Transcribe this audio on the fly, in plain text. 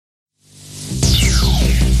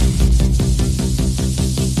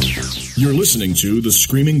You're listening to the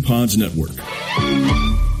Screaming Pods Network.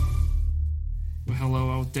 Well,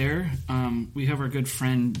 hello out there. We have our good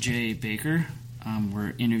friend Jay Bakker.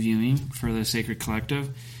 We're interviewing for the Sacred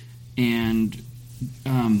Collective. And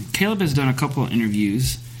Caleb has done a couple of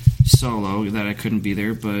interviews solo that I couldn't be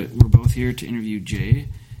there, but we're both here to interview Jay.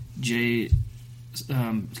 Jay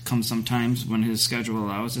comes sometimes when his schedule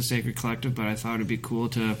allows, the Sacred Collective, but I thought it'd be cool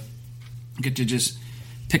to get to just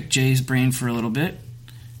pick Jay's brain for a little bit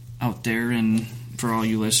out there and for all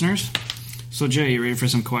you listeners. So Jay, you ready for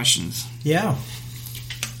some questions? Yeah.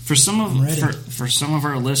 For some of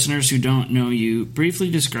our listeners who don't know you,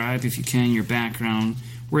 briefly describe, if you can, your background,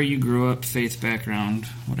 where you grew up, faith background,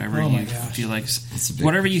 whatever you feel like.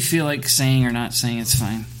 Whatever you feel like saying or not saying, it's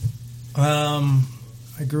fine.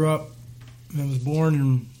 I grew up. I was born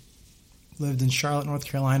and lived in Charlotte, North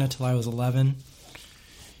Carolina, till I was 11.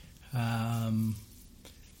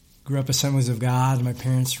 Grew up Assemblies of God. My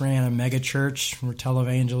parents ran a mega church. We're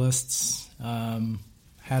televangelists.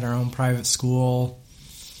 Had our own private school.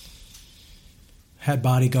 Had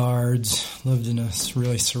bodyguards. Lived in a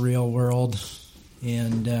really surreal world.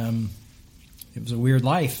 And it was a weird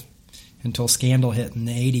life until Scandal hit in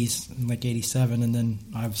the 80s, in like 87. And then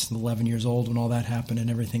I was 11 years old when all that happened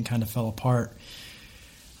and everything kind of fell apart.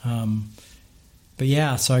 But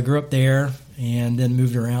yeah, so I grew up there and then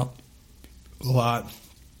moved around a lot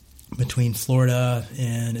between Florida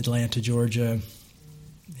and Atlanta, Georgia,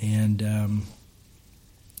 and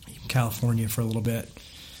California for a little bit.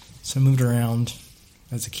 So I moved around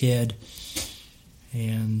as a kid.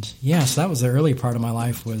 And yeah, so that was the early part of my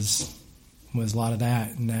life was a lot of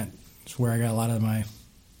that. And that's where I got a lot of my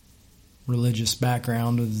religious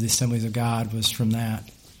background with the Assemblies of God was from that.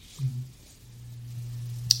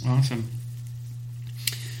 Awesome.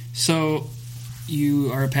 So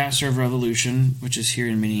you are a pastor of Revolution, which is here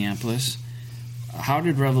in Minneapolis. How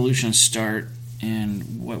did Revolution start,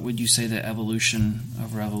 and what would you say the evolution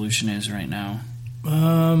of Revolution is right now?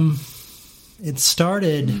 It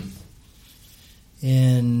started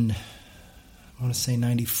in, I want to say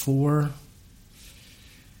 94,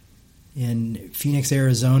 in Phoenix,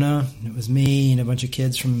 Arizona. It was me and a bunch of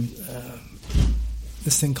kids from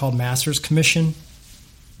this thing called Masters Commission.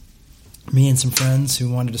 Me and some friends who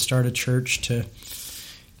wanted to start a church to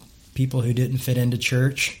people who didn't fit into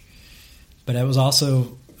church. But it was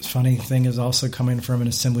also, funny thing is also coming from an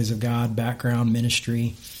Assemblies of God background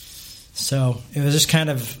ministry. So it was just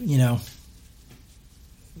kind of,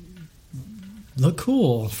 look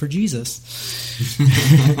cool for Jesus.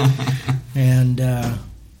 And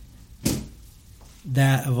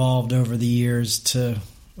that evolved over the years to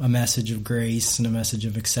a message of grace and a message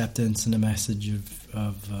of acceptance and a message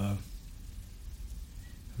of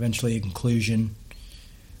eventually inclusion.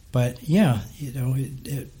 But yeah,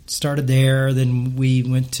 it started there. Then we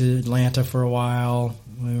went to Atlanta for a while.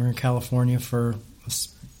 We were in California for a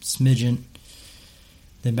smidgen.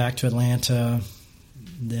 Then back to Atlanta.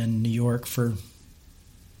 Then New York for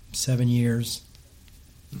 7 years.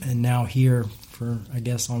 And now here for, I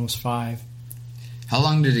guess, almost 5. How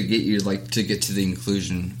long did it get you to get to the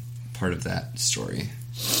inclusion part of that story?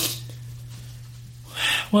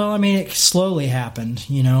 Well, it slowly happened,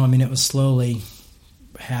 it was slowly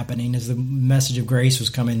happening as the message of grace was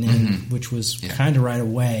coming in, which was kind of right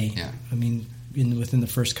away. Yeah. Within the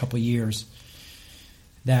first couple of years,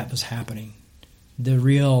 that was happening. The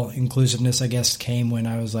real inclusiveness, I guess, came when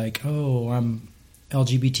I was like, oh, I'm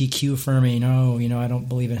LGBTQ affirming, I don't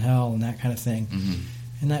believe in hell and that kind of thing. Mm-hmm.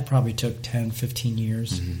 And that probably took 10, 15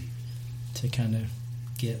 years to kind of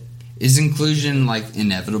get. Is inclusion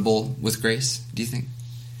inevitable with grace, do you think?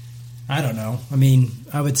 I don't know.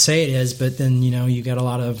 I would say it is, but then you got a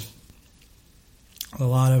lot of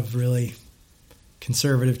really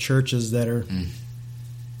conservative churches that are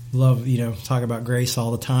love talk about grace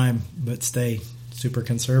all the time, but stay super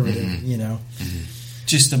conservative.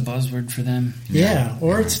 Just a buzzword for them. Yeah,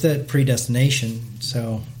 or it's the predestination.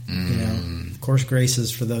 So of course, grace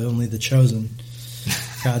is for only the chosen.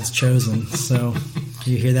 God's chosen. So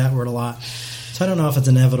you hear that word a lot. So I don't know if it's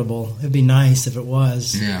inevitable. It'd be nice if it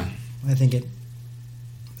was. Yeah. I think it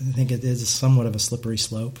is somewhat of a slippery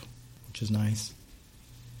slope, which is nice.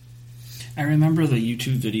 I remember the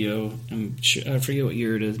YouTube video, I forget what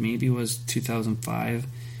year it is, maybe it was 2005,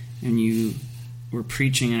 and you were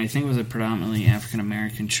preaching, and I think it was a predominantly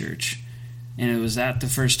African-American church, and it was that the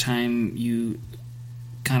first time you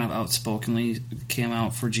kind of outspokenly came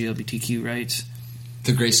out for GLBTQ rights?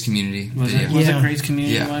 The Grace Community. Was it Grace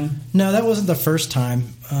Community one? No, that wasn't the first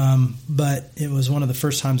time, but it was one of the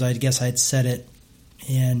first times I guess I'd said it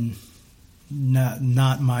in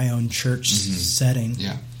not my own church setting.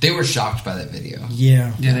 Yeah. They were shocked by that video.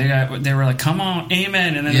 Yeah. Yeah, they were like, come on,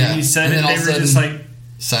 amen. And then when you said it, they were just like...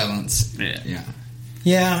 Silence. Yeah.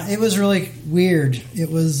 Yeah, it was really weird. It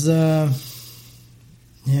was, that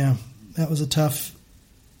was a tough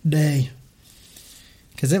day.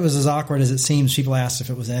 Because it was as awkward as it seems. People asked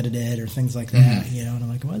if it was edited or things like that, and I'm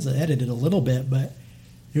like, well, it was edited a little bit, but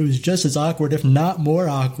it was just as awkward, if not more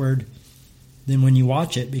awkward, than when you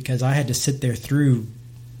watch it, because I had to sit there through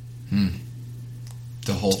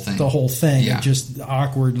the whole thing. The whole thing. Yeah. Just the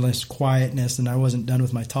awkwardness, quietness, and I wasn't done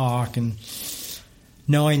with my talk, and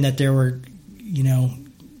knowing that there were,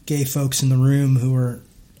 gay folks in the room who were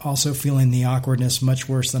also feeling the awkwardness much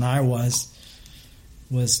worse than I was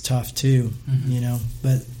tough too,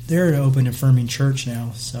 But they're an open, affirming church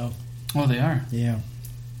now, so. Oh, they are? Yeah.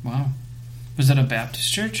 Wow. Was that a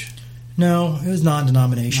Baptist church? No, it was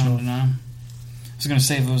non-denominational. I was going to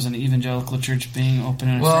say, if it was an evangelical church being open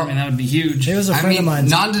and affirming, that would be huge. It was a friend of mine.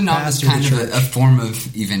 Non-denominational is kind of a form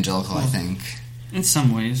of evangelical, I think. In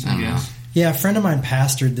some ways, I guess. Know. Yeah, a friend of mine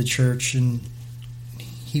pastored the church, and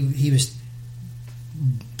he was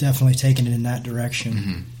definitely taking it in that direction.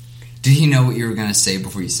 Mm-hmm. Did he know what you were going to say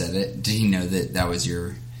before you said it? Did he know that was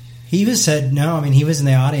your... He said no. I mean, he was in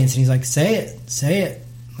the audience, and he's like, say it.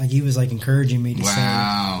 Like, he was, like, encouraging me to say it.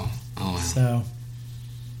 Wow. Oh, wow. So,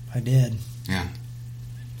 I did. Yeah.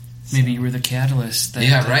 Maybe you were the catalyst.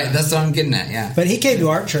 Yeah, right. That's what I'm getting at, yeah. But he came to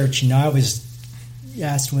our church, I was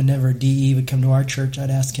asked whenever DE would come to our church, I'd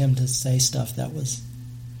ask him to say stuff that was...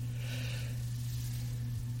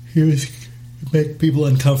 He was... make people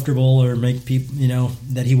uncomfortable or make people,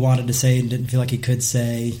 that he wanted to say and didn't feel like he could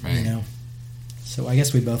say, right. So I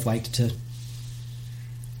guess we both liked to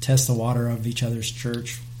test the water of each other's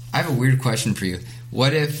church. I have a weird question for you.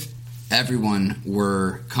 What if everyone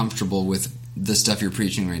were comfortable with the stuff you're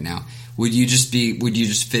preaching right now? Would you just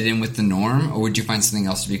fit in with the norm, or would you find something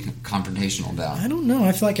else to be confrontational about? I don't know.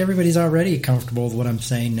 I feel like everybody's already comfortable with what I'm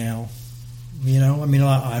saying now. I mean,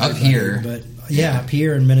 up here, but up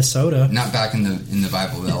here in Minnesota, not back in the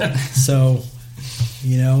Bible Belt. So,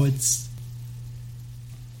 it's,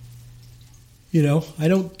 I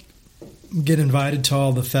don't get invited to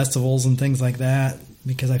all the festivals and things like that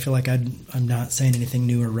because I feel like I'm not saying anything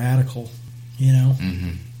new or radical,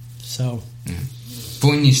 Mm-hmm. So, but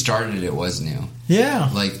when you started, it was new.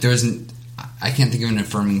 Yeah, like I can't think of an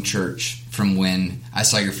affirming church from when I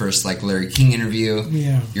saw your first Larry King interview.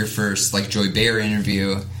 Yeah. Your first Joy Behar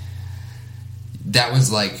interview. That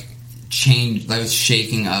was change. That was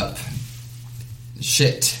shaking up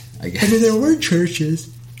shit, I guess. I mean, there were churches,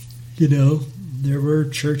 there were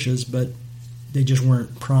churches, but they just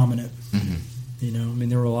weren't prominent. Mm-hmm. I mean,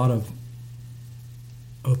 there were a lot of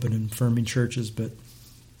open and affirming churches, but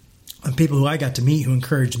people who I got to meet who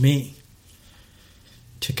encouraged me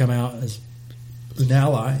to come out as an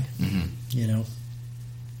ally,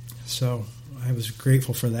 So I was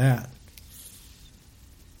grateful for that.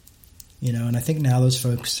 And I think now those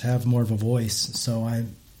folks have more of a voice, so my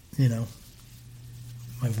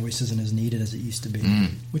voice isn't as needed as it used to be,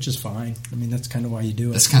 which is fine. I mean, that's kind of why you do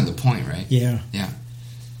it. That's kind of the point, right? Yeah. Yeah.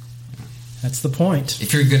 That's the point.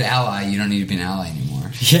 If you're a good ally, you don't need to be an ally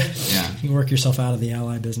anymore. Yeah. Yeah. You can work yourself out of the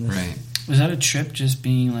ally business. Right. Was that a trip, just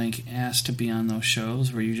being asked to be on those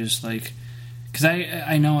shows? Where you just because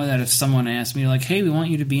I know that if someone asked me hey, we want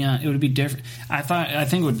you to be on, it would be different. I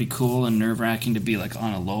think it would be cool and nerve wracking to be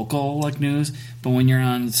on a local news, but when you're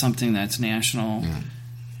on something that's national,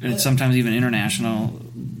 and sometimes even international,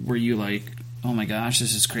 where you oh my gosh,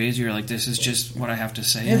 this is crazy, or this is just what I have to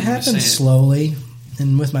say. It happened slowly.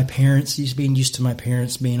 And with my parents, being used to my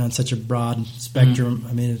parents being on such a broad spectrum,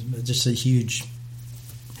 I mean, it just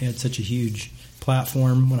they had such a huge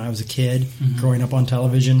platform when I was a kid, growing up on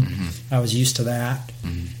television. I was used to that.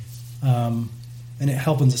 And it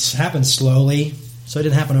happened slowly, so it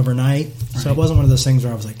didn't happen overnight. Right. So it wasn't one of those things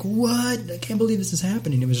where I was like, what? I can't believe this is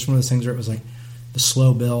happening. It was just one of those things where it was the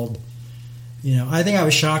slow build. I think I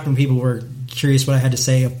was shocked when people were curious what I had to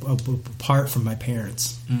say apart from my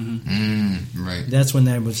parents. Right. That's when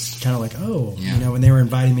that was kind of when they were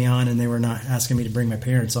inviting me on and they were not asking me to bring my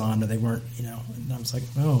parents on, or they weren't, and I was like,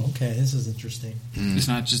 oh, okay, this is interesting. It's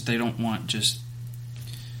not just, they don't want just,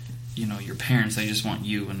 your parents, they just want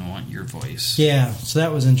you and want your voice. Yeah, so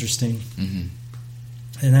that was interesting. And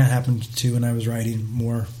that happened too when I was writing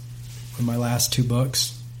more in my last 2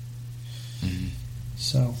 books.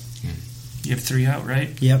 So... You have 3 out,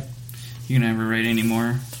 right? Yep. You gonna ever write any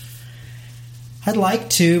more? I'd like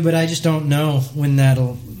to, but I just don't know when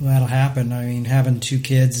that'll happen. I mean, having 2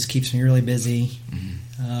 kids keeps me really busy.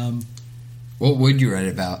 What would you write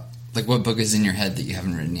about? What book is in your head that you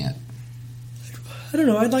haven't written yet? I don't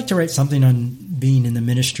know. I'd like to write something on being in the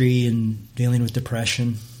ministry and dealing with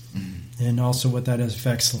depression, and also what that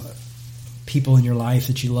affects people in your life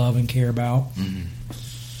that you love and care about.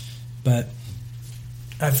 But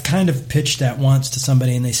I've kind of pitched that once to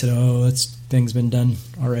somebody, and they said, "Oh, thing's been done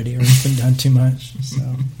already, or it's been done too much."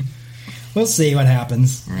 So we'll see what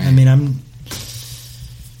happens. Right. I mean, I'm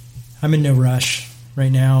in no rush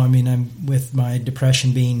right now. I mean, I'm with my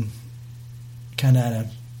depression being kind of at a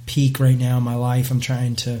peak right now in my life. I'm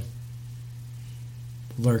trying to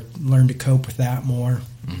learn to cope with that more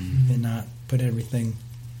and not put everything.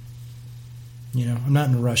 I'm not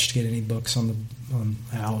in a rush to get any books on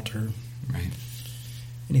out or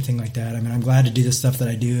anything like that. I mean, I'm glad to do the stuff that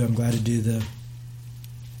I do. I'm glad to do the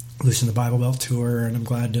Loosen the Bible Belt tour, and I'm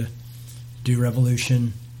glad to do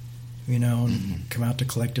Revolution, and come out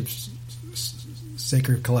to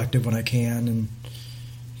Sacred Collective when I can, and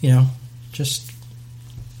just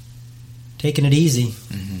taking it easy.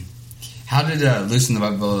 How did Loosen the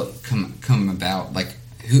Bible come about? Like,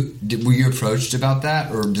 were you approached about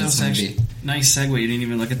that, or did somebody? Nice segue. You didn't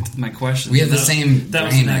even look at my question. We have the same. That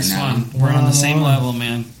was the next one. We're on the same level,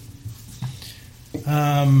 man.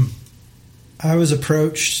 I was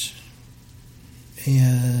approached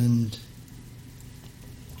and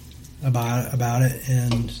about it,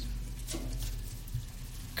 and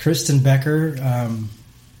Kristen Bakker,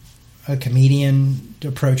 a comedian,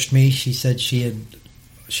 approached me. She said she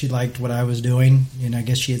liked what I was doing, and I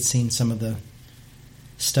guess she had seen some of the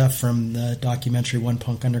stuff from the documentary One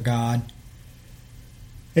Punk Under God,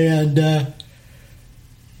 and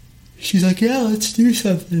she's like, "Yeah, let's do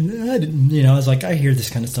something." I didn't, I was like, I hear this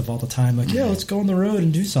kind of stuff all the time. Like, yeah, let's go on the road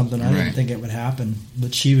and do something. I didn't think it would happen,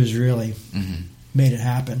 but she was really made it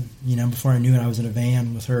happen. Before I knew it, I was in a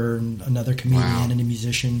van with her and another comedian and a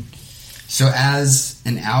musician. So, as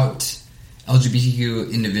an out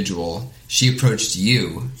LGBTQ individual, she approached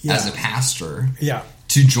you as a pastor,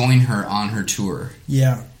 to join her on her tour.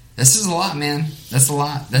 Yeah, this is a lot, man. That's a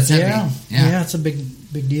lot. That's heavy. Yeah, it's a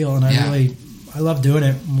big deal, and I love doing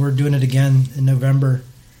it. We're doing it again in November,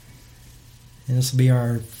 and this will be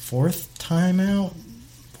our fourth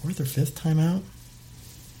or fifth time out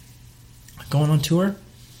going on tour.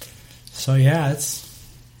 So yeah, it's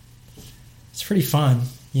pretty fun.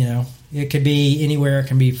 It could be anywhere. It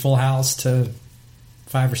can be full house to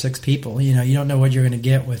 5 or 6 people. You don't know what you're going to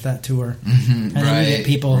get with that tour, and then you get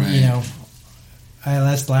people.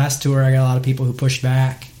 Last tour, I got a lot of people who pushed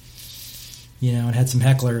back, and had some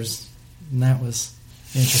hecklers. And that was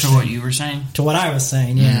interesting. To what you were saying? To what I was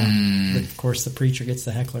saying, yeah. But of course, the preacher gets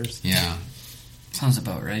the hecklers. Yeah. Sounds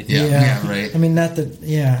about right. Yeah, right. I mean,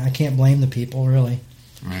 I can't blame the people, really.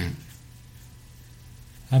 Right.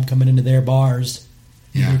 I'm coming into their bars,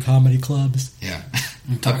 their comedy clubs. Yeah.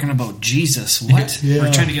 I'm talking about Jesus. What? Yeah.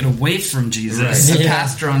 We're trying to get away from Jesus. Right. A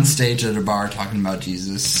pastor on stage at a bar talking about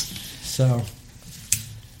Jesus. So...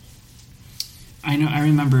 I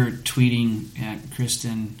remember tweeting at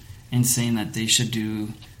Kristen and saying that they should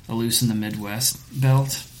do a Loosen the Midwest Bible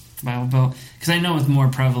Belt, because I know it's more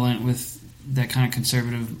prevalent with that kind of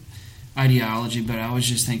conservative ideology, but I was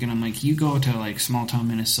just thinking, I'm like, you go to like small town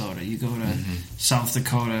Minnesota, you go to South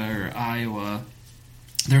Dakota or Iowa,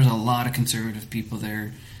 there's a lot of conservative people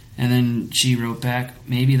there. And then she wrote back,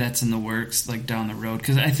 maybe that's in the works, like down the road,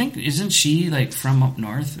 because I think, isn't she like from up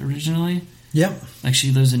north originally? Yep. Like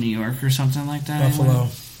she lives in New York or something like that. Buffalo. Anyway.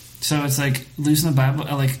 So it's like Loosen the Bible,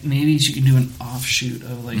 like maybe she can do an offshoot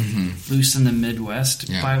of like Loosen the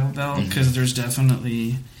Midwest Bible Belt, because there's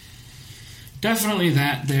definitely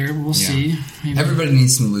that there. We'll see. Maybe. Everybody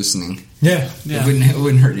needs some loosening. Yeah. It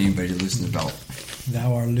wouldn't hurt anybody to loosen the belt.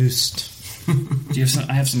 Thou art loosed. Do you have some?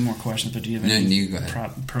 I have some more questions, but do you have any? No, you go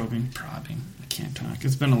ahead. Probing. I can't talk.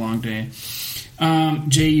 It's been a long day.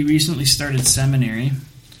 Jay, you recently started seminary,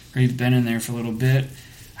 or you've been in there for a little bit.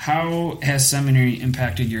 How has seminary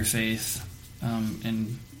impacted your faith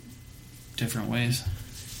in different ways?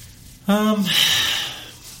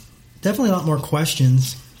 Definitely a lot more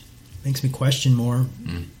questions. Makes me question more.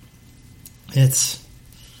 It's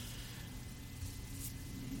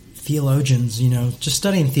theologians, just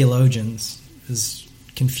studying theologians is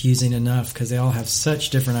confusing enough because they all have such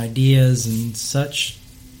different ideas and such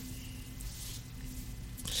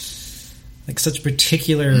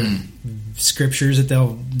particular scriptures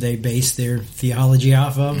that they base their theology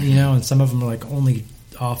off of, and some of them are like only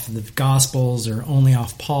off the Gospels or only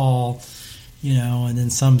off Paul, and then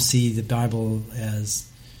some see the Bible as,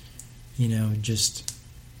 just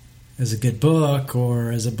as a good book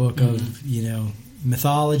or as a book of,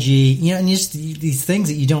 mythology, and just these things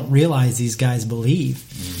that you don't realize these guys believe,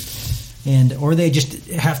 or they just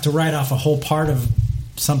have to write off a whole part of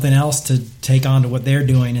something else to take on to what they're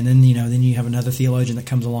doing, and then then you have another theologian that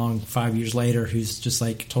comes along 5 years later who's just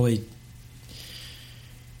like totally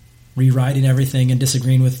rewriting everything and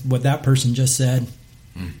disagreeing with what that person just said.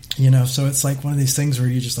 So it's like one of these things where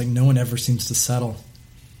you just like no one ever seems to settle.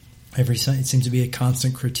 It seems to be a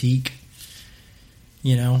constant critique.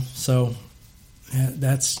 So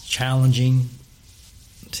that's challenging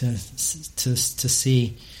to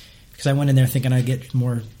see, because I went in there thinking I'd get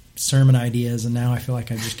more sermon ideas, and now I feel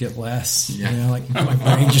like I just get less. Like my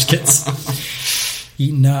brain just gets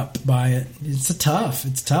eaten up by it. It's tough.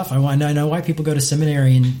 I know why people go to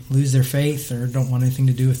seminary and lose their faith or don't want anything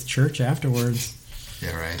to do with church afterwards.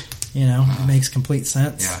 Yeah, right. It makes complete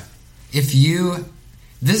sense. Yeah.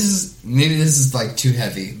 This is like too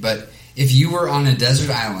heavy, but if you were on a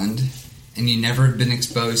desert island and you never had been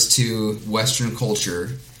exposed to Western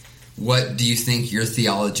culture, what do you think your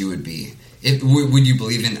theology would be? Would you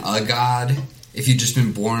believe in a God if you'd just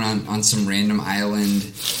been born on some random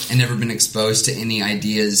island and never been exposed to any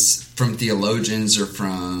ideas from theologians or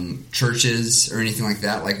from churches or anything like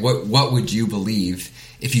that? Like, what would you believe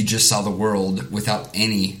if you just saw the world without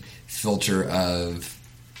any filter of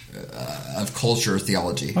culture or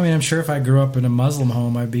theology? I mean, I'm sure if I grew up in a Muslim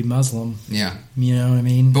home, I'd be Muslim. Yeah. You know what I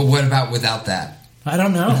mean? But what about without that? I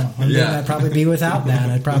don't know. I'd probably be without that.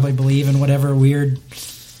 I'd probably believe in whatever weird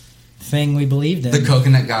thing we believed in. The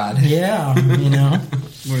coconut god. Yeah,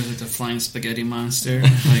 What is it, the flying spaghetti monster?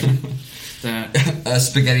 Like that. A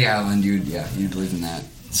spaghetti island, you'd believe in that.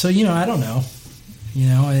 So, I don't know.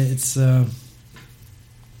 It's,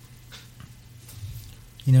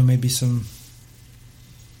 maybe some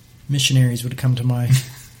missionaries would come to my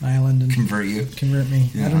island and convert me.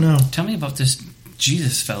 Yeah. I don't know. Tell me about this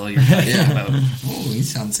Jesus fellow you're talking about. Oh, he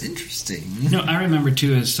sounds interesting. I remember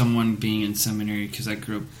too as someone being in seminary, because I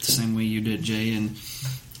grew up the same way you did, Jay, and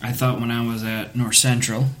I thought when I was at North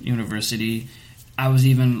Central University, I was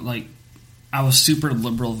super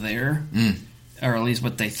liberal there, or at least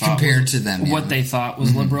what they thought compared to them. What they thought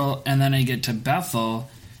was liberal, and then I get to Bethel,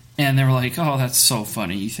 and they were like, "Oh, that's so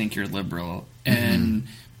funny. You think you're liberal?" And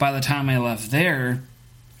by the time I left there,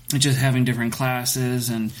 just having different classes,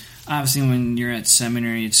 and obviously when you're at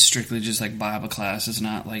seminary, it's strictly just like Bible class. It's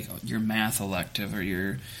not like your math elective or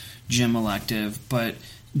your gym elective, but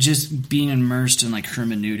just being immersed in like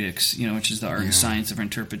hermeneutics, which is the art and science of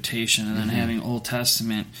interpretation, and then having Old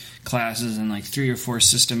Testament classes and like 3 or 4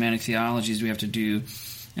 systematic theologies we have to do.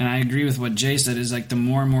 And I agree with what Jay said, is like the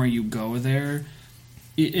more and more you go there,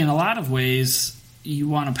 in a lot of ways, you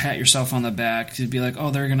want to pat yourself on the back to be like,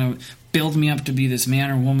 oh, they're going to build me up to be this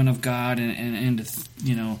man or woman of God and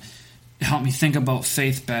help me think about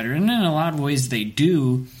faith better. And in a lot of ways they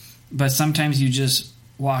do, but sometimes you just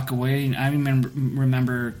walk away. And I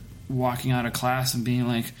remember walking out of class and being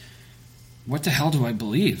like, what the hell do I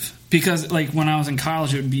believe? Because like when I was in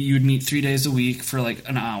college, you'd meet 3 days a week for like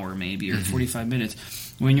an hour maybe or 45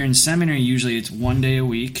 minutes. When you're in seminary, usually it's 1 day a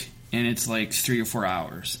week and it's like 3 or 4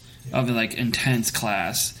 hours of like intense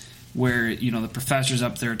class where the professor's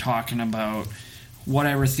up there talking about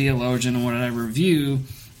whatever theologian and whatever view.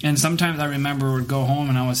 And sometimes I remember I would go home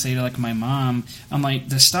and I would say to like my mom, I'm like,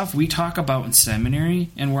 the stuff we talk about in seminary,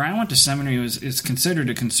 and where I went to seminary is considered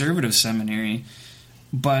a conservative seminary,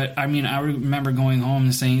 but I mean, I remember going home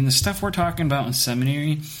and saying the stuff we're talking about in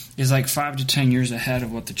seminary is like 5 to 10 years ahead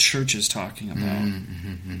of what the church is talking about.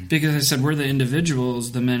 Because I said we're the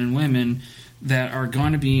individuals, the men and women that are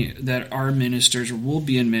going to be, that are ministers or will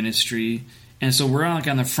be in ministry, and so we're like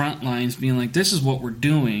on the front lines being like, this is what we're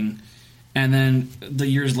doing. And then the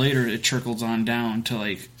years later, it trickles on down to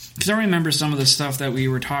like, because I remember some of the stuff that we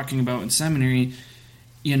were talking about in seminary,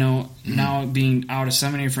 now being out of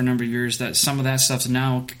seminary for a number of years, that some of that stuff's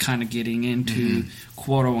now kind of getting into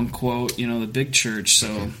quote unquote, the big church.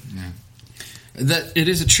 So that it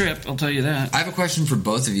is a trip, I'll tell you that. I have a question for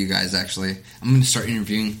both of you guys, actually. I'm going to start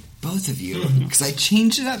interviewing both of you because I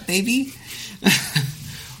changed it up, baby.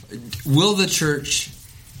 Will the church,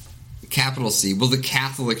 capital C, will the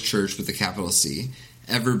Catholic Church with the capital C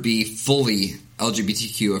ever be fully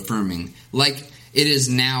LGBTQ affirming? Like it is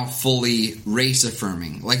now fully race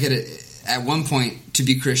affirming. Like at one point, to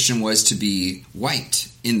be Christian was to be white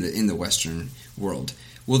in the Western world.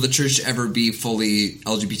 Will the church ever be fully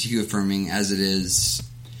LGBTQ affirming as it is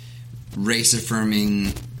race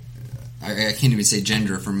affirming? I can't even say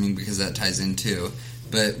gender affirming because that ties in too.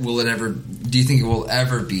 But will it ever? Do you think it will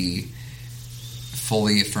ever be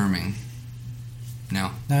fully affirming?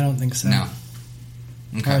 No, I don't think so. No,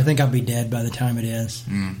 okay. I think I'll be dead by the time it is.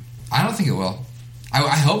 I don't think it will.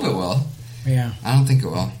 I hope it will. Yeah, I don't think it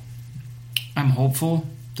will. I'm hopeful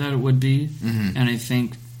that it would be, and I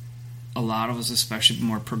think a lot of us, especially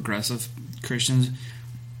more progressive Christians,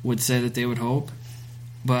 would say that they would hope.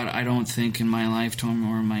 But I don't think in my lifetime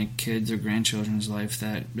or my kids' or grandchildren's life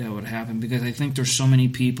that would happen, because I think there's so many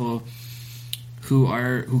people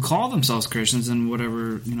who call themselves Christians in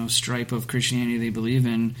whatever stripe of Christianity they believe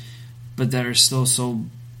in, but that are still so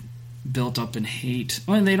built up in hate.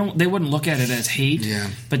 Well, they wouldn't look at it as hate,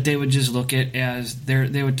 but they would just look at it as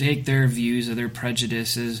they would take their views or their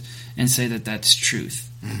prejudices and say that that's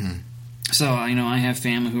truth. Mm-hmm. So I have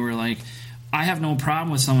family who are like, I have no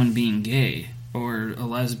problem with someone being gay or a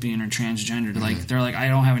lesbian or transgender. Mm-hmm. Like, they're like, I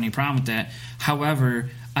don't have any problem with that. However,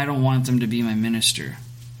 I don't want them to be my minister.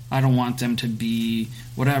 I don't want them to be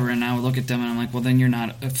whatever. And I would look at them and I'm like, well, then you're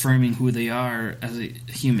not affirming who they are as a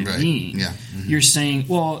human being. Yeah. Mm-hmm. You're saying,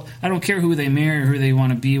 well, I don't care who they marry or who they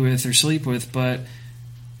want to be with or sleep with, but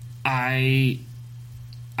I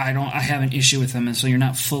have an issue with them, and so you're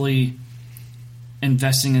not fully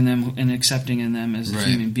investing in them and accepting in them as a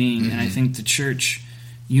human being. Mm-hmm. And I think the church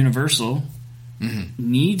universal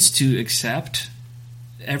needs to accept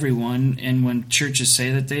everyone. And when churches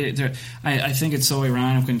say that I think it's so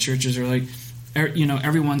ironic when churches are like,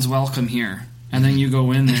 everyone's welcome here, and then you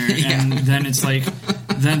go in there and then it's like,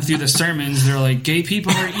 then through the sermons they're like, gay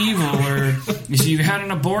people are evil, or if you had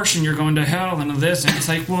an abortion you're going to hell, and this, and it's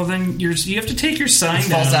like, well, then you have to take your sign down.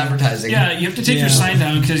 False advertising. Yeah, you have to take your sign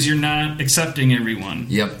down because you're not accepting everyone.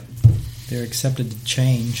 Yep, they're accepted to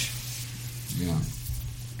change. Yeah.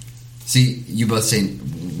 See, you both say,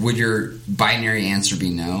 would your binary answer be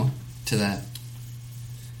no to that?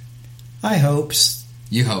 I hope.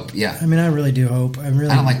 You hope, yeah. I mean, I really do hope. I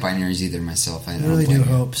don't like binaries either myself. I really do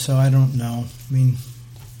hope, so I don't know. I mean,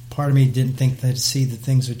 part of me didn't think that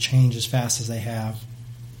things would change as fast as they have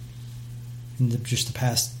in just the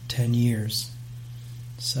past 10 years.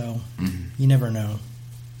 So, you never know.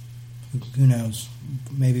 Who knows?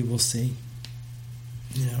 Maybe we'll see.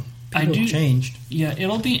 People have changed. Yeah,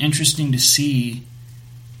 it'll be interesting to see,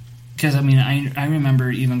 because, I mean, I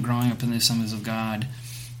remember even growing up in the Assemblies of God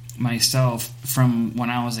myself from when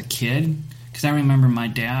I was a kid, because I remember my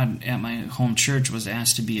dad at my home church was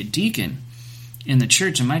asked to be a deacon in the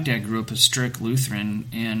church, and my dad grew up a strict Lutheran,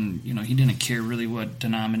 and he didn't care really what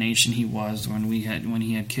denomination he was when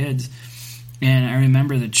he had kids. And I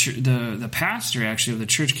remember the pastor actually of the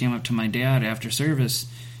church came up to my dad after service,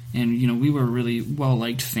 and we were a really well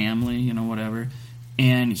liked family, whatever.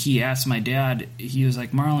 And he asked my dad, he was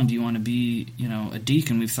like, Marlon, do you want to be a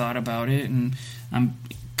deacon? We've thought about it, and I'm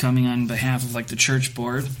coming on behalf of the church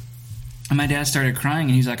board. And my dad started crying,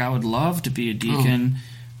 and he's like, I would love to be a deacon,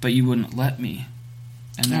 but you wouldn't let me.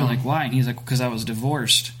 And they're like, why? And he's like, because I was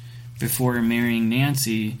divorced before marrying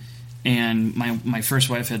Nancy, and my first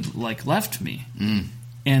wife had left me.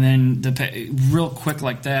 And then real quick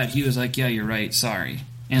like that, he was like, yeah, you're right, sorry,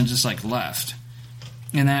 and just left.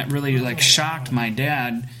 And that really shocked my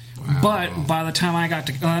dad. Wow. But by the time I got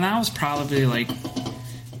to, and I was probably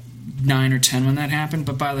 9 or 10 when that happened,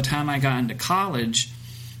 but by the time I got into college,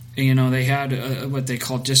 they had what they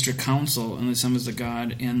call district council in the Assemblies of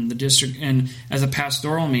God, and the district, and as a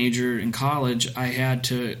pastoral major in college, I had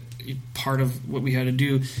to, part of what we had to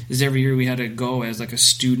do is every year we had to go as a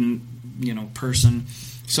student, person.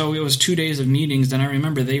 So it was 2 days of meetings. Then I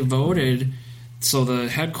remember they voted, so the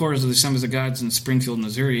headquarters of the Assemblies of God is in Springfield,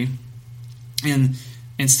 Missouri, and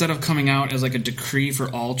instead of coming out as a decree for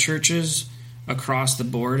all churches across the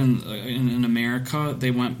board in America,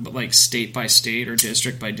 they went state by state or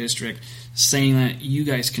district by district, saying that you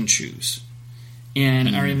guys can choose.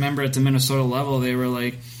 And I remember at the Minnesota level, they were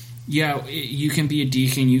like, yeah, you can be a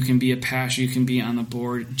deacon, you can be a pastor, you can be on the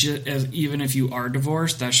board, even if you are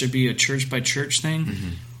divorced. That should be a church by church thing.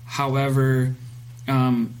 However,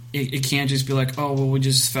 it can't just be we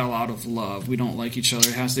just fell out of love, we don't like each other.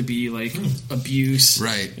 It has to be abuse,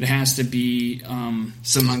 right? It has to be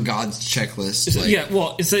some on God's checklist.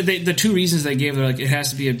 It's the two reasons they gave. They're it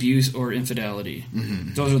has to be abuse or infidelity.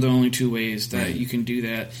 Those are the only two ways that you can do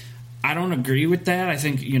that. I don't agree with that. I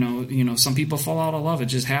think some people fall out of love. It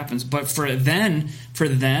just happens. But for them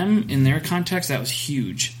in their context, that was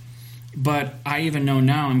huge. But I even know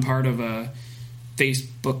now I'm part of a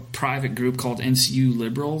Facebook private group called NCU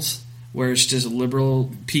Liberals, where it's just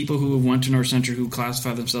liberal people who went to North Central who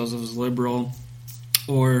classify themselves as liberal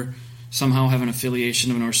or somehow have an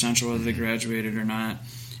affiliation of North Central, whether they graduated or not.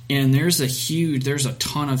 And there's a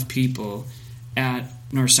ton of people at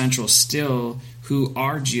North Central still who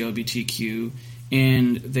are GLBTQ,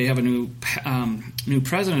 and they have a new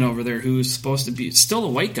president over there who is supposed to be still a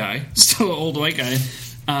white guy, still an old white guy.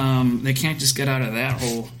 They can't just get out of that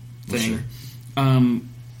whole thing. Sure.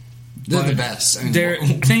 They're the best. I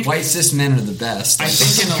mean, white cis men are the best. I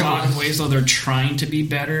think in a lot of ways, though, they're trying to be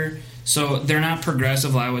better. So they're not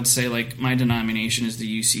progressive. I would say, like, my denomination is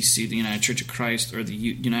the UCC, the United Church of Christ, or the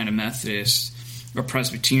United Methodists, or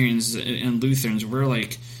Presbyterians and Lutherans. We're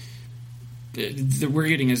like, we're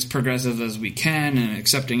getting as progressive as we can and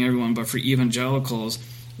accepting everyone. But for evangelicals,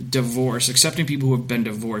 divorce, accepting people who have been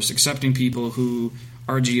divorced, accepting people who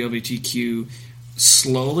are LGBTQ,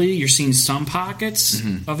 slowly you're seeing some pockets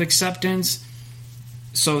of acceptance.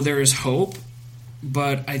 So there is hope.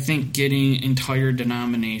 But I think getting entire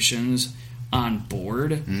denominations on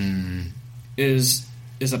board is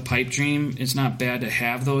a pipe dream. It's not bad to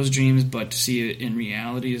have those dreams, but to see it in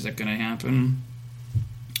reality, is that going to happen?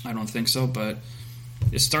 I don't think so, but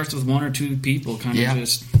it starts with one or two people kind of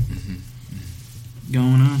just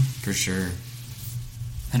going on. For sure.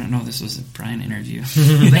 I don't know if this was a Brian interview.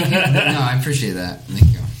 No, I appreciate that.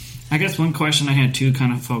 Thank you. I guess one question I had, too,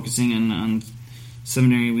 kind of focusing on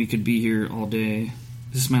seminary, we could be here all day.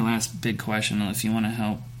 This is my last big question. If you want to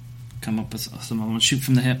help come up with some, I want to shoot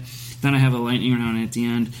from the hip. Then I have a lightning round at the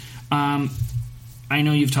end. I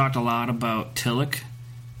know you've talked a lot about Tillich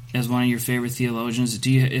as one of your favorite theologians.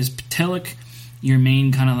 Is Tillich your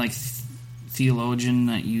main kind of like theologian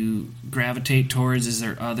that you gravitate towards? Is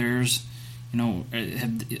there others? You know,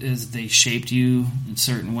 has they shaped you in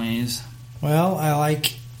certain ways? Well, I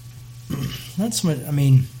like. Not so much. I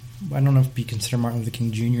mean, I don't know if you consider Martin Luther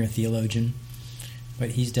King Jr. a theologian, but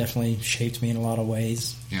he's definitely shaped me in a lot of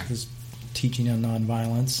ways. Yeah. His teaching on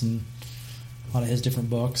nonviolence and a lot of his different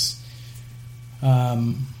books.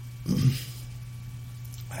 I've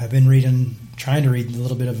been trying to read a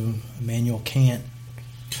little bit of Immanuel Kant.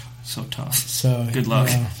 So tough. So good luck.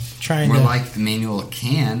 We're like Immanuel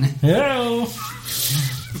Can. Hello.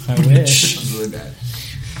 I wish. That's really bad.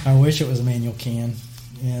 I wish it was Immanuel Kant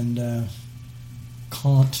and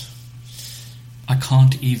Kant. I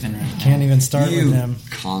can't even. Can't even start with them.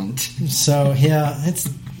 Can't. So yeah, it's.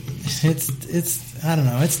 I don't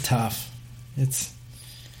know. It's tough.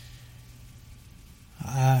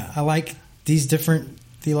 I like these different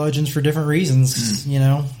theologians for different reasons, you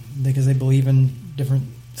know, because they believe in different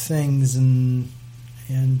things, and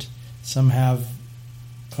some have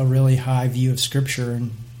a really high view of Scripture,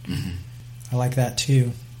 and I like that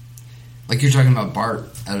too. Like you're talking about Bart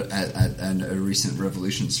at a recent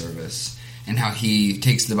Revolution service, and how he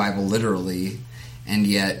takes the Bible literally, and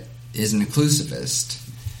yet is an inclusivist.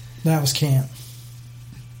 That was Kant.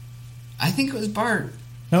 I think it was Bart.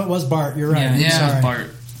 No, it was Bart. You're right. Yeah, Sorry. it was Bart.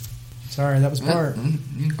 Sorry, that was Bart.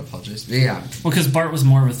 You can apologize. But yeah. Well, because Bart was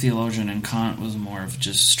more of a theologian and Kant was more of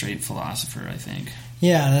just straight philosopher, I think.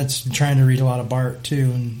 Yeah, that's trying to read a lot of Bart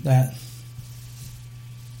too, and that.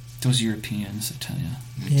 Those Europeans, I tell you.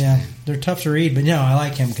 Yeah, they're tough to read, but no, I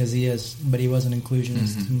like him because he is, but he was an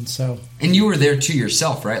inclusionist, and so. And you were there too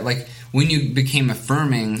yourself, right? Like when you became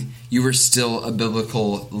affirming, you were still a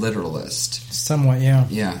biblical literalist. Somewhat, yeah.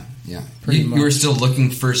 Yeah. Yeah, you were still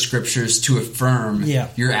looking for scriptures to affirm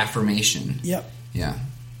your affirmation. Yep. Yeah.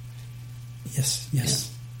 Yes. Yeah.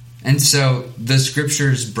 And so the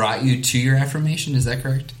scriptures brought you to your affirmation, is that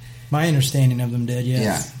correct? My understanding of them did,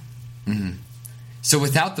 yes. Yeah. Mm-hmm. So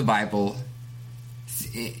without the Bible,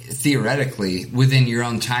 theoretically, within your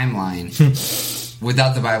own timeline,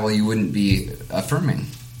 without the Bible, you wouldn't be affirming.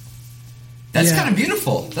 That's kind of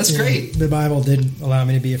beautiful. That's great. The Bible did allow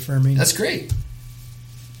me to be affirming. That's great.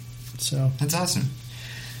 So that's awesome.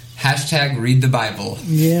 # read the Bible.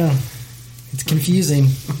 Yeah, it's confusing.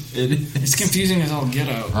 It's confusing as all get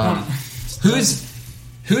out. Who's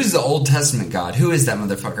the Old Testament God? Who is that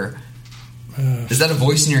motherfucker? Is that a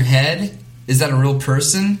voice in your head? Is that a real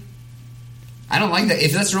person? I don't like that.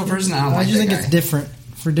 If that's a real person, I don't like that. I think guy. It's different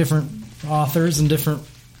for different authors and different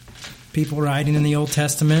people writing in the Old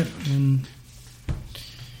Testament, and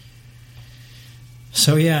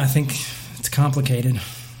so I think it's complicated.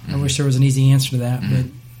 I wish there was an easy answer to that,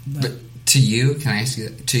 but to you, can I ask you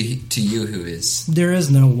that? To you, who is? There is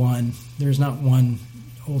no one. There's not one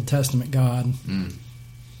Old Testament God.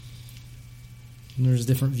 There's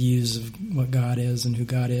different views of what God is and who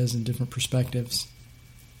God is and different perspectives.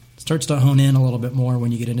 It starts to hone in a little bit more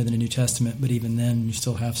when you get into the New Testament, but even then you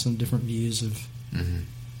still have some different views of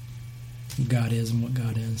who God is and what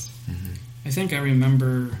God is. I think I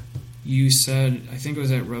remember you said, I think it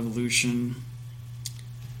was at Revolution,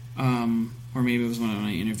 or maybe it was when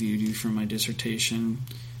I interviewed you for my dissertation,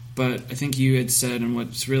 but I think you had said, and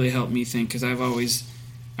what's really helped me think, because I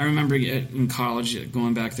remember in college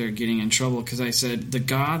going back there getting in trouble because I said the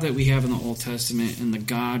God that we have in the Old Testament and the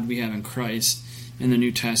God we have in Christ in the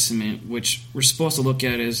New Testament, which we're supposed to look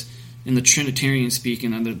at as in the Trinitarian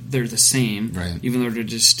speaking, they're the same, right. even though they're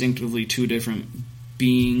distinctively two different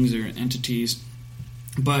beings or entities.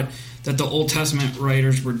 But that the Old Testament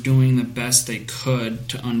writers were doing the best they could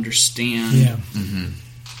to understand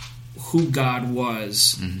who God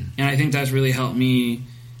was. And I think that's really helped me,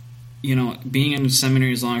 being in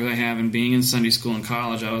seminary as long as I have and being in Sunday school and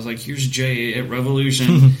college. I was like, here's Jay at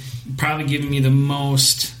Revolution probably giving me the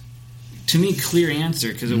most, to me, clear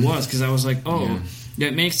answer, because I was like,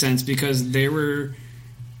 that makes sense, because they were,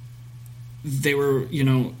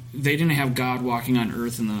 they didn't have God walking on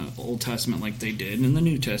earth in the Old Testament like they did in the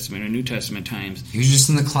New Testament or New Testament times. He was just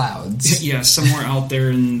in the clouds. Yeah, somewhere out there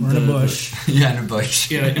in a bush. In a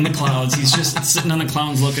bush. Yeah, in the clouds. He's just sitting on the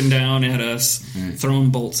clouds looking down at us, throwing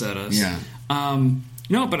bolts at us. Yeah.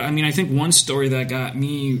 No, but I think one story that got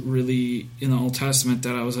me really in the Old Testament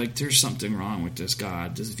that I was like, there's something wrong with this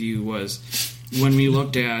God, this view, was when we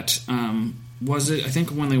looked at... I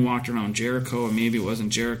think when they walked around Jericho, or maybe it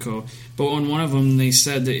wasn't Jericho, but on one of them they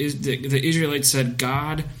said, the Israelites said,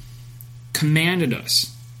 God commanded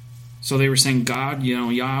us. So they were saying, God,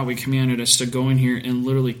 Yahweh commanded us to go in here and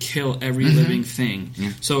literally kill every living thing.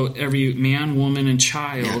 Yeah. So every man, woman, and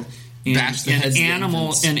child, and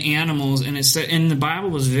animals, and it said, and the Bible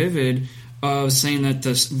was vivid of saying that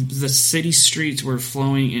the city streets were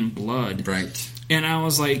flowing in blood. Right. And I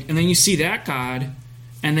was like, and then you see that God.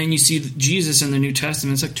 And then you see Jesus in the New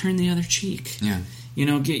Testament. It's like, turn the other cheek. Yeah.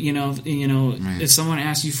 Right. If someone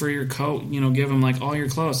asks you for your coat, give them like all your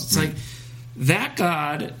clothes. It's like that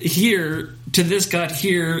God here to this God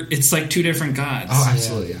here. It's like two different gods. Oh,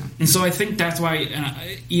 absolutely. Yeah. And so I think that's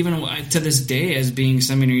why, even to this day, as being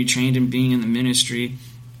seminary trained and being in the ministry,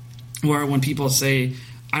 where when people say,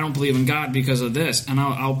 I don't believe in God because of this, and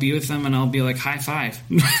I'll be with them and I'll be like, high five.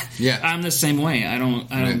 Yeah. I'm the same way. I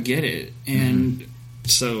don't get it. And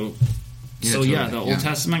So the Old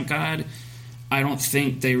Testament God, I don't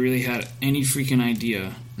think they really had any freaking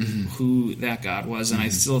idea who that God was, and I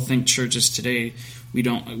still think churches today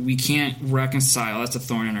we can't reconcile. That's a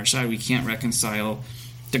thorn in our side. We can't reconcile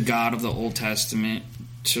the God of the Old Testament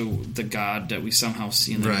to the God that we somehow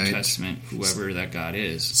see in the New Testament, whoever that God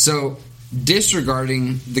is. So,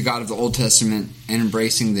 disregarding the God of the Old Testament and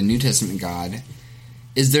embracing the New Testament God.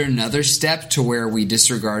 Is there another step to where we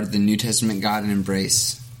disregard the New Testament God and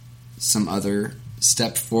embrace some other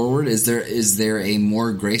step forward? Is there a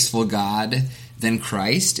more graceful God than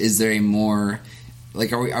Christ? Is there a more,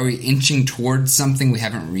 are we inching towards something we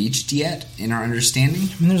haven't reached yet in our understanding?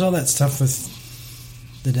 I mean, there's all that stuff with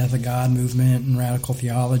the Death of God movement and radical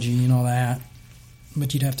theology and all that,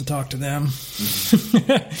 but you'd have to talk to them.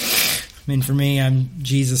 I mean, for me,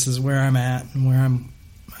 Jesus is where I'm at and where I'm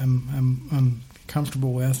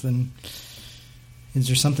comfortable with, and is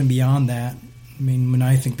there something beyond that? I mean, when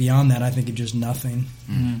I think beyond that, I think of just nothing.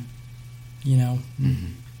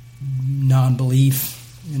 Non-belief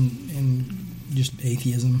and just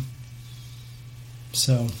atheism.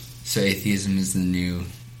 So atheism is the new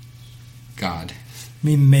God. I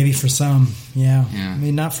mean, maybe for some, yeah. I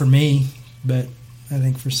mean, not for me, but I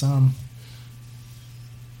think for some.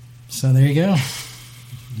 So there you go.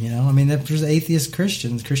 I mean, there's atheist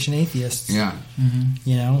Christians, Christian atheists. Yeah.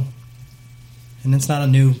 And it's not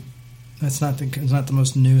it's not the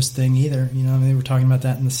most newest thing either. I mean, they were talking about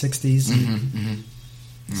that in the 60s.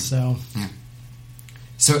 So. Yeah.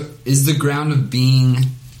 So is the ground of being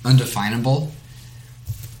undefinable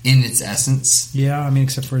in its essence? Yeah, I mean,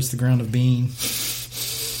 except for it's the ground of being.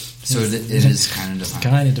 So it is kind of definable.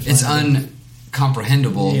 Kind of definable. It's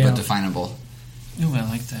uncomprehendable, but definable. Ooh, I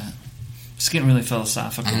like that. It's getting really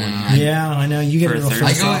philosophical. I know. You get real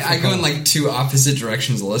philosophical. I go in two opposite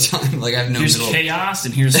directions all the time. I have no here's middle. Chaos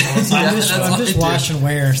and here's philosophical. I'm just watch and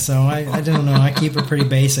wear, so I don't know. I keep it pretty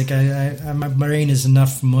basic. My brain is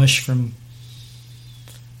enough mush from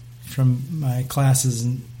my classes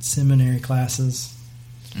and seminary classes.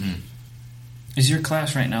 Is your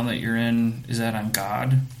class right now that you're in, is that on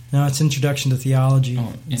God? No, it's Introduction to Theology.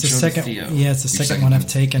 Oh, it's the second. Yeah, it's the second one I've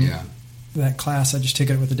taken. Yeah. That class. I just took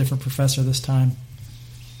it with a different professor this time.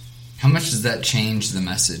 How much does that change the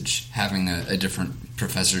message, having a different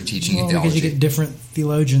professor teaching you theology? Because you get different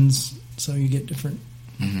theologians, so you get different...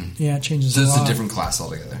 Yeah, it changes a lot. So it's a different class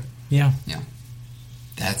altogether. Yeah. Yeah.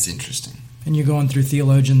 That's interesting. And you're going through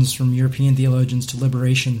theologians, from European theologians to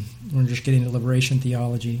liberation. We're just getting to liberation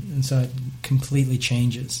theology, and so it completely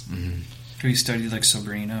changes. Have you studied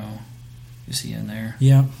Sobrino? Is he in there?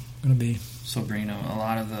 Yeah, going to be. Sobrino, a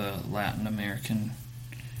lot of the Latin American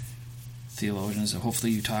theologians that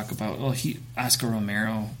hopefully you talk about. Well, Oscar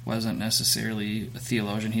Romero wasn't necessarily a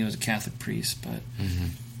theologian; he was a Catholic priest, but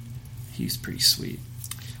he's pretty sweet.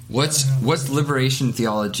 What's liberation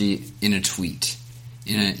theology in a tweet,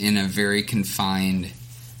 in a very confined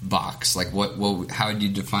box? Like how would you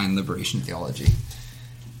define liberation theology?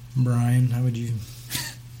 Brian, how would you?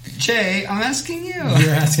 Jay, I'm asking you.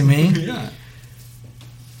 You're asking me? Yeah.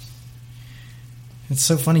 It's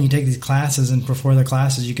so funny. You take these classes, and before the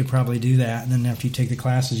classes, you could probably do that. And then after you take the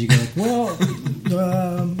classes, you go like, well,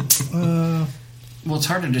 well, it's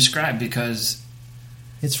hard to describe because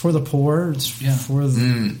it's for the poor. It's for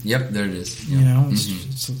the yep, there it is. You know, it's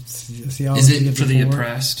theology. Is it of for the the poor,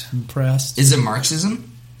 oppressed? Is it Marxism?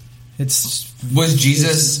 Was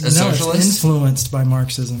Jesus a socialist? It's influenced by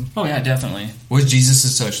Marxism. Oh yeah, definitely. Was Jesus a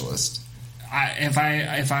socialist? I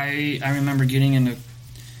remember getting into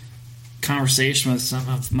conversation with some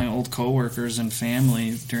of my old coworkers and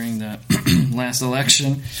family during the last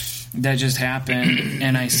election that just happened,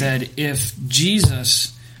 and I said, if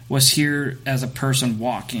Jesus was here as a person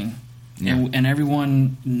walking, and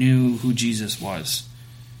everyone knew who Jesus was,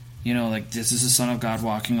 you know, like this is the Son of God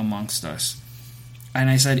walking amongst us, and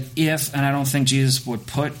I said, and I don't think Jesus would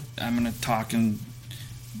I'm going to talk and,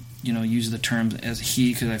 you know, use the term as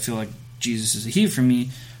he, because I feel like Jesus is a he for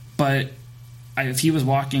me, but if he was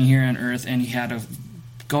walking here on earth and he had to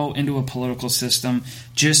go into a political system,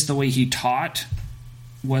 just the way he taught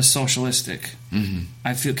was socialistic. Mm-hmm.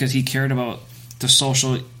 I feel because he cared about the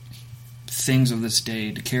social things of this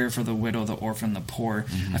day, to care for the widow, the orphan, the poor.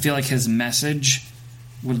 Mm-hmm. I feel like his message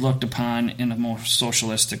would looked upon in a more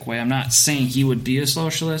socialistic way. I'm not saying he would be a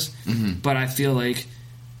socialist, but I feel like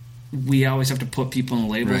we always have to put people in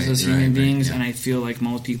labels as human beings, and I feel like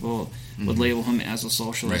most people would label him as a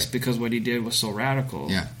socialist because what he did was so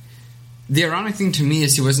radical. Yeah. The ironic thing to me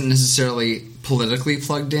is he wasn't necessarily politically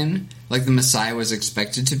plugged in like the Messiah was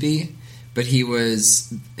expected to be, but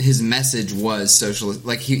his message was socialist.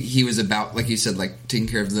 Like he was about, like you said, like taking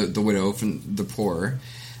care of the widow and the poor,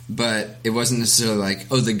 but it wasn't necessarily like,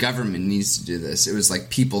 oh, the government needs to do this. It was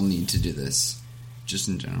like people need to do this, just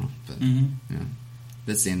in general. But yeah,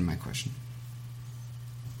 that's the end of my question.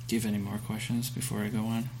 Do you have any more questions before I go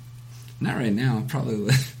on? Not right now. Probably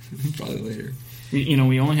later. You know,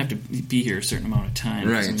 we only have to be here a certain amount of time.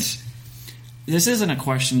 Right. This isn't a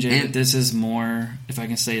question, Jay, but this is more, if I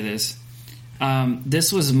can say this.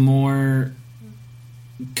 This was more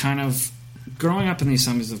kind of growing up in the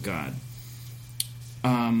Assemblies of God.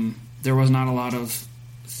 There was not a lot of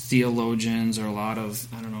theologians or a lot of,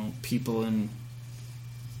 I don't know, people in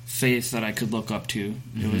faith that I could look up to.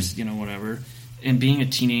 It was, you know, whatever. And being a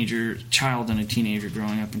child and a teenager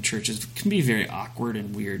growing up in churches can be very awkward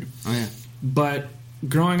and weird. Oh, yeah. But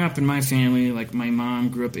growing up in my family, like my mom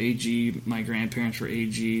grew up AG, my grandparents were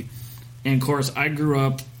AG, and of course I grew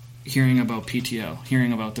up hearing about PTL,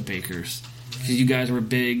 hearing about the Bakkers. Because you guys were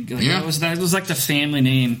big. Like, that was like the family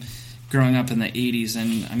name growing up in the 80s.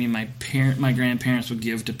 And I mean, my grandparents would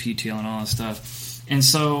give to PTL and all that stuff. And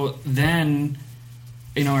so then,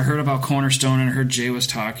 you know, I heard about Cornerstone and I heard Jay was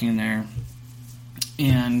talking there.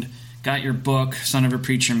 And got your book, Son of a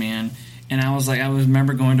Preacher Man, and I was like, I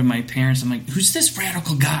remember going to my parents. I'm like, who's this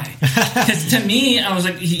radical guy? Because to me, I was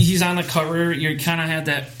like, he's on the cover. You kind of had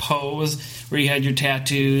that pose where you had your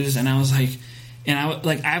tattoos, and I was like,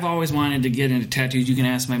 I've always wanted to get into tattoos. You can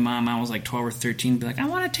ask my mom. I was like 12 or 13, be like, I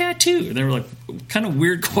want a tattoo. They were like, what kind of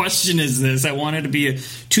weird question is this? I wanted to be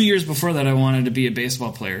 2 years before that. I wanted to be a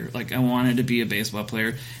baseball player. Like I wanted to be a baseball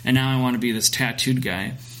player, and now I want to be this tattooed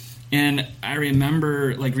guy. And I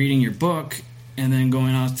remember like reading your book and then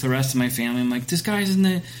going out to the rest of my family. I'm like, this guy's in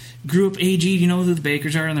the group AG. Do you know who the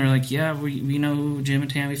Bakkers are? And they're like, yeah, we know who Jim and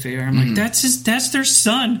Tammy Faye are. I'm like, that's their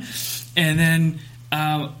son. And then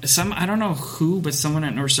I don't know who, but someone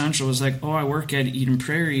at North Central was like, oh, I work at Eden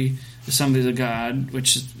Prairie Assemblies of God,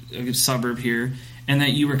 which is a suburb here, and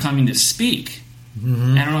that you were coming to speak. I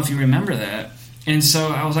don't know if you remember that. And so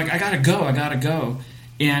I was like, I gotta go.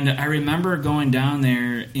 And I remember going down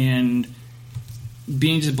there and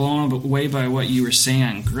being just blown away by what you were saying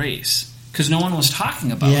on grace. Because no one was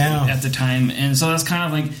talking about it at the time. And so that's kind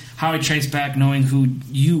of like how I trace back knowing who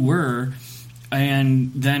you were.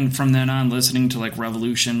 And then from then on, listening to like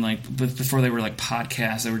Revolution, like before they were like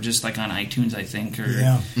podcasts, they were just like on iTunes, I think. Or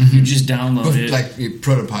you just download it. Like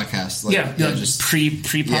proto-podcasts. Like, just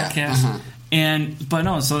pre-podcast. But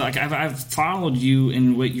no, so like I've followed you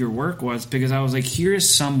in what your work was because I was like, here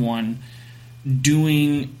is someone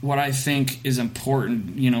doing what I think is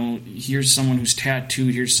important. You know, here's someone who's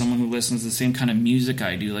tattooed. Here's someone who listens to the same kind of music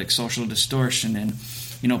I do, like Social Distortion and,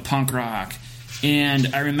 you know, punk rock.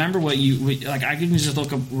 And I remember I can just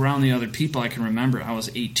look around the other people I can remember. I was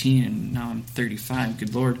 18 and now I'm 35.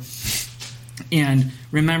 Good Lord. And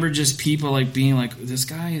remember just people like being like, this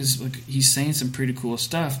guy is like, he's saying some pretty cool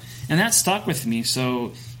stuff. And that stuck with me.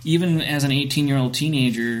 So even as an 18-year-old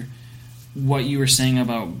teenager, what you were saying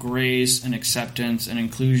about grace and acceptance and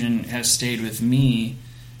inclusion has stayed with me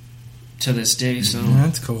to this day. So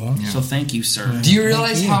that's cool. So thank you, sir. Yeah. Do you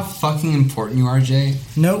realize how fucking important you are, Jay?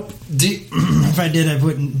 Nope. If I did, I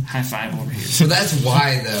wouldn't. High five over here. So that's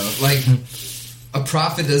why, though. Like, a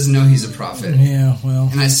prophet doesn't know he's a prophet. Yeah, well.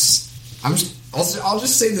 And I'll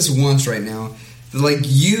just say this once right now. Like,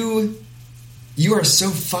 you are so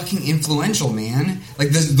fucking influential, man. Like,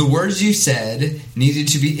 the words you said needed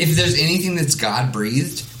to be... If there's anything that's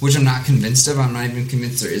God-breathed, which I'm not convinced of, I'm not even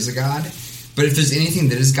convinced there is a God, but if there's anything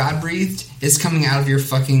that is God-breathed, it's coming out of your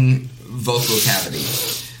fucking vocal cavity.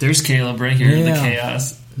 There's Caleb right here in the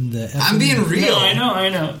chaos. I'm being real. No, I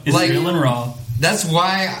know. It's like, real and raw. That's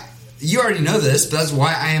why... You already know this, but that's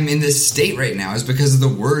why I am in this state right now, is because of the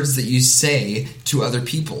words that you say to other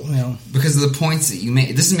people. Well, because of the points that you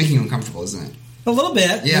make. This is making you uncomfortable, isn't it? A little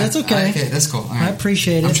bit. Yeah, that's okay. Okay, that's cool. Right. I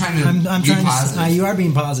appreciate it. I'm trying to be positive. You are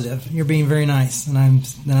being positive. You're being very nice, and I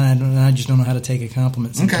just don't know how to take a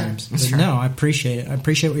compliment sometimes. Okay, that's but fair. No, I appreciate it. I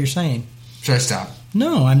appreciate what you're saying. Should I stop?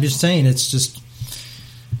 No, I'm just saying it's just,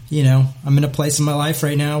 I'm in a place in my life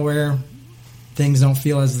right now where things don't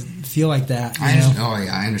feel like that. I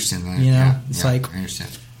understand that. It's I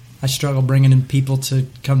understand. I struggle bringing in people to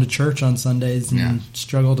come to church on Sundays, and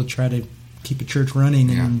struggle to try to keep a church running.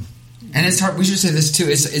 And it's hard. We should say this too.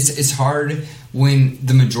 It's hard when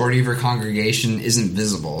the majority of your congregation isn't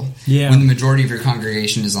visible. Yeah. When the majority of your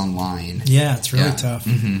congregation is online. Yeah, it's really tough.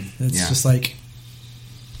 Mm-hmm. It's just like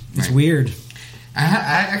it's weird.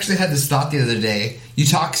 I actually had this thought the other day. You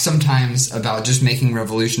talk sometimes about just making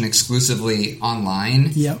Revolution exclusively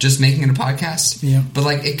online, just making it a podcast. Yeah. But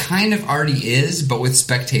like it kind of already is, but with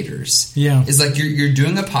spectators. Yeah. It's like you're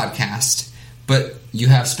doing a podcast, but you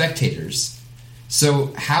have spectators.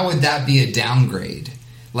 So how would that be a downgrade?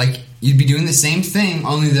 Like you'd be doing the same thing,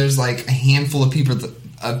 only there's like a handful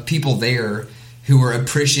of people there who are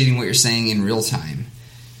appreciating what you're saying in real time.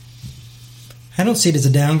 I don't see it as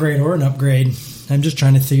a downgrade or an upgrade. I'm just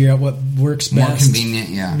trying to figure out what works best. More convenient,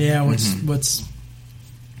 yeah. Yeah, what's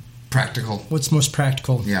practical. What's most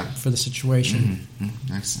practical for the situation.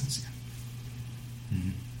 Mm-hmm. Makes sense, yeah. Mm-hmm.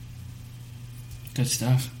 Good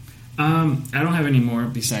stuff. I don't have any more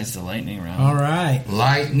besides the lightning round. All right.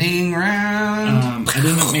 Lightning round. I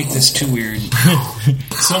didn't make this too weird.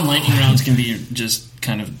 Some lightning rounds can be just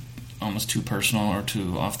kind of almost too personal or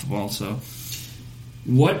too off the wall. So,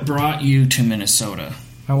 what brought you to Minnesota?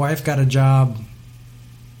 My wife got a job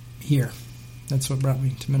here. That's what brought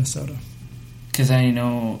me to Minnesota. Because I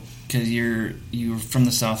know, because you were from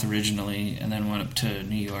the South originally, and then went up to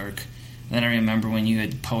New York. And then I remember when you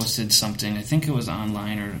had posted something. I think it was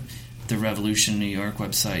online or the Revolution New York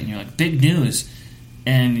website, and you're like, big news.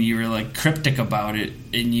 And you were like cryptic about it,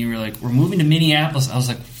 and you were like, we're moving to Minneapolis. I was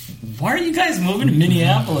like, why are you guys moving to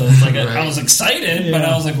Minneapolis? Like, I was excited, but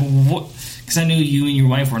I was like, what? Because I knew you and your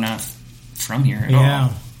wife were not from here at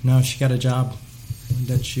all. No, she got a job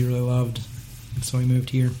that she really loved, so we moved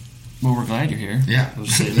here. Well, we're glad you're here. Yeah. We'll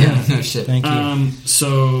say that. No shit. Thank you.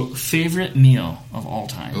 So, favorite meal of all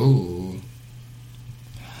time? Ooh.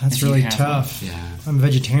 That's really tough. Yeah. I'm a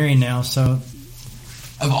vegetarian now, so...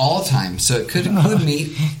 Of all time, so it could include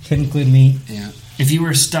meat. Could include meat. Yeah. If you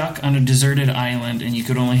were stuck on a deserted island and you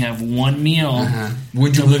could only have one meal...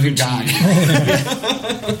 Would you live in God?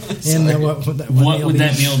 And what would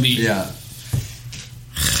that meal be? Yeah.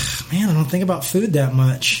 Man, I don't think about food that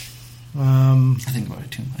much. I think about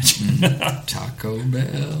it too much. Taco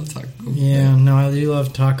Bell. Yeah, no, I do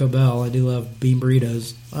love Taco Bell. I do love bean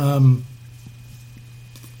burritos. I'm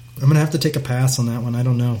going to have to take a pass on that one. I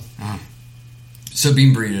don't know. So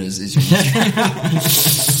bean burritos is your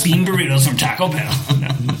Bean burritos from Taco Bell.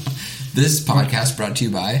 No. This podcast brought to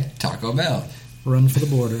you by Taco Bell. Run for the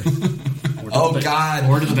border. God.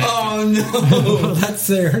 Or to the back. Oh, no. That's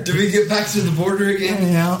there. Did we get back to the border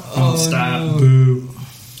again? Yeah. Oh, stop. No. Boo.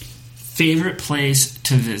 Favorite place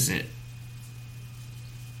to visit?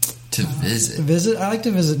 Visit? I like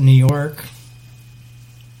to visit New York.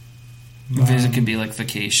 Visit could be like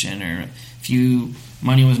vacation, or if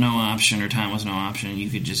money was no option or time was no option, you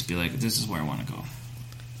could just be like, this is where I want to go.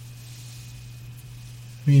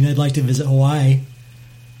 I mean, I'd like to visit Hawaii,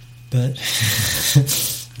 but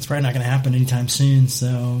it's probably not going to happen anytime soon,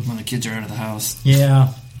 so... When the kids are out of the house.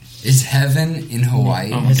 Yeah. Is heaven in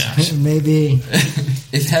Hawaii? Oh my gosh. Maybe.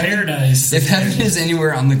 Paradise. If heaven is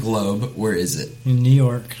anywhere on the globe, where is it? In New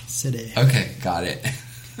York City. Okay, got it.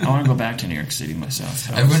 I want to go back to New York City myself.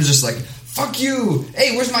 Everyone's just like, fuck you.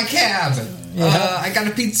 Hey, where's my cab? Yeah. I got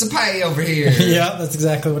a pizza pie over here. Yeah, that's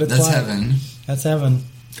exactly what it's That's like. heaven. That's heaven.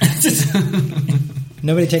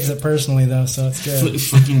 Nobody takes it personally, though, so it's good.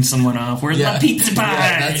 Flicking someone off. Where's my pizza pie?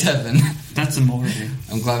 Yeah, that's heaven. That's a more.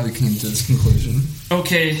 I'm glad we came to this conclusion.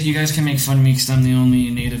 Okay, you guys can make fun of me because I'm the only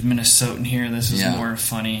native Minnesotan here. This is more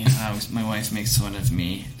funny. My wife makes fun of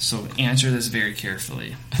me. So answer this very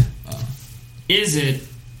carefully. Is it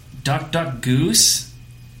duck, duck, goose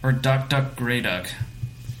or duck, duck, gray duck?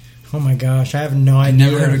 Oh my gosh, I have no I've idea.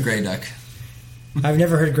 never heard of gray duck. I've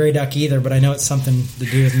never heard gray duck either, but I know it's something to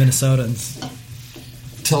do with Minnesotans.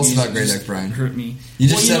 Tell us about gray duck, Brian. Hurt me. You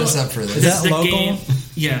just set us up for this. Is that the local? Game,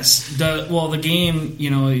 yes. The game,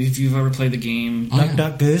 if you've ever played the game Duck,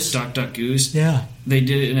 duck, goose? Duck, Duck, Goose, Yeah. they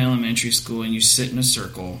did it in elementary school, and you sit in a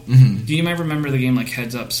circle. Mm-hmm. Do you remember the game like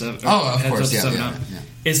Heads Up 7? Oh, of Heads course, Up, 7 Up? yeah.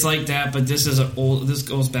 It's like that, but this is this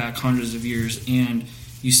goes back hundreds of years, and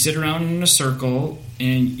you sit around in a circle,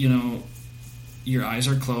 and your eyes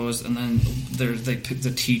are closed, and then they pick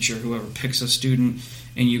the teacher, whoever picks a student,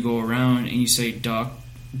 and you go around and you say duck,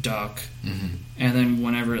 duck, Mm-hmm. and then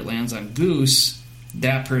whenever it lands on goose,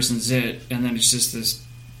 that person's it, and then it's just this.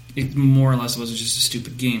 It more or less was just a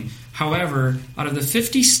stupid game. However, out of the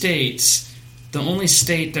 50 states, the only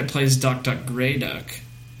state that plays duck, duck, gray duck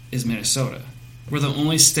is Minnesota. We're the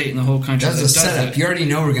only state in the whole country That's that a does setup. it. You already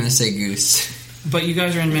know we're going to say goose. But you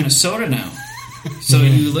guys are in Minnesota now. So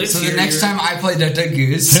you live So here. the next time I play Duck Duck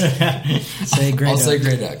Goose, Say gray I'll duck. say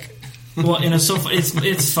Gray Duck. Well, and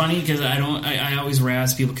it's funny because I always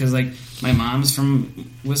razz people because like my mom's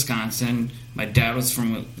from Wisconsin, my dad was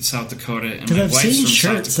from South Dakota, and Because my I've wife's seen from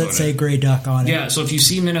shirts South that Dakota. say gray duck on it. Yeah, so if you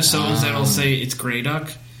see Minnesotans, that'll say it's gray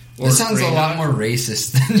duck. Or That sounds gray a lot duck. more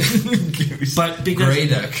racist than goose. But because Gray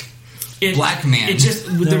Duck. Black man. It just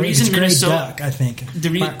No, the reason it's gray Minnesota. duck, I think.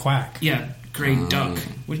 Quack, quack. Yeah, gray duck.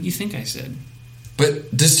 What do you think I said?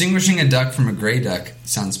 But distinguishing a duck from a gray duck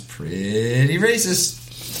sounds pretty racist.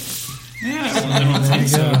 Yeah, well, I don't There think you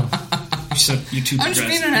so. go. You're too I'm just progressive.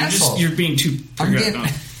 being an asshole. You're being too I'm progressive.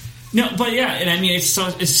 getting- No, but yeah, and I mean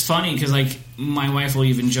it's funny because like my wife will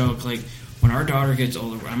even joke like when our daughter gets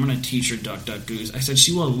older, I'm going to teach her duck, duck, goose. I said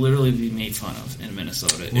she will literally be made fun of in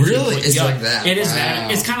Minnesota. If Really? you- It's like that? It is Wow.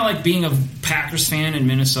 that. It's kind of like being a Packers fan in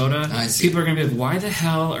Minnesota. I see. People are going to be like, "Why the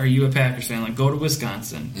hell are you a Packers fan? Like, go to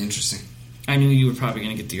Wisconsin." Interesting. I knew you were probably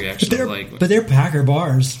going to get the reaction of like, But they're Packer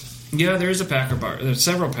bars. "Yeah, there is a Packer bar. There's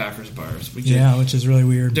several Packers bars." Yeah, which is really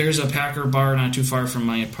weird. There's a Packer bar not too far from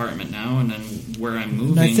my apartment now, and then where I'm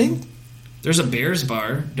moving, And I think there's a Bears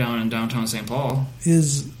bar down in downtown St. Paul.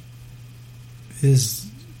 is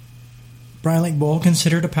Brian Lake Bowl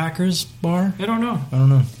considered a Packers bar? I don't know. I don't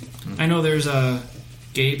know. I know there's a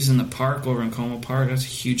Gabe's in the park over in Como Park. That's a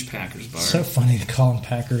huge Packers bar. So funny to call them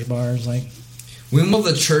Packers bars. Like, When will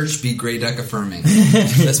the church be Gray Duck affirming?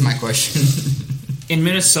 That's my question. In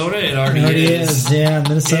Minnesota, it already, it is. Yeah,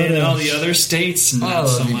 Minnesota. In all the other states, not I love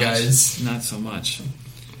so you much. guys. Not so much.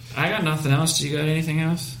 I got nothing else. Do you got anything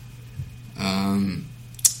else?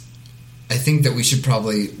 I think that we should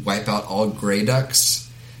probably wipe out all gray ducks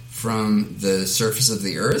from the surface of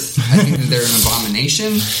the earth. I think that they're an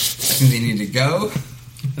abomination. I think they need to go.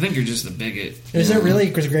 I think you're just a bigot. Is there really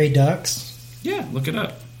gray ducks? Yeah, look it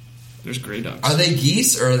up. There's gray ducks. Are they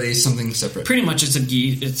geese or are they something separate? Pretty much, it's a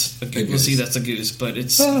geese. It's a goose. We'll goose. see, that's a goose, but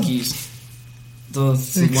it's Oh. geese. The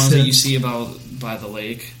ones Makes that you sense. see about by the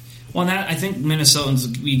lake. Well, that I think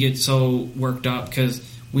Minnesotans we get so worked up because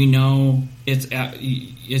we know it's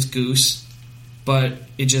goose, but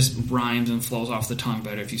it just rhymes and flows off the tongue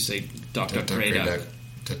better if you say duck, duck, gray duck.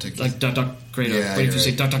 Like duck, duck, gray duck. Yeah, But if you're you say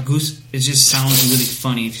right. duck, duck, goose, it just sounds really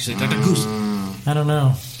funny if you say duck, duck, goose. I don't know.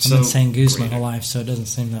 I've So, been saying goose my gray whole duck. life, so it doesn't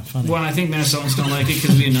seem that funny. Well, I think Minnesotans don't like it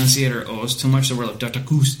because we enunciate our O's too much, so we're like duck, duck,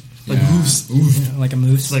 goose. Like goose. Yeah, like a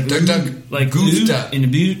moose. It's like Duck, duck, like goose goose duck. in the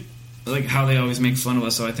boot, like how they always make fun of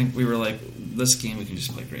us. So I think we were like, this game we can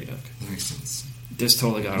just play Grey Duck. That makes sense. This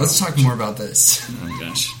totally got. Let's off. talk more about this. Oh my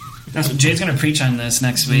gosh, that's what Jay's gonna preach on this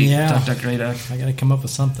next week. Yeah. Duck, duck, Grey Duck. I got to come up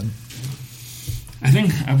with something. I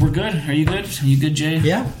think we're good. Are you good? Are you good, Jay?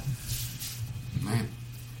 Yeah. All right.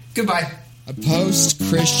 Goodbye. A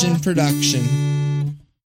post-Christian production.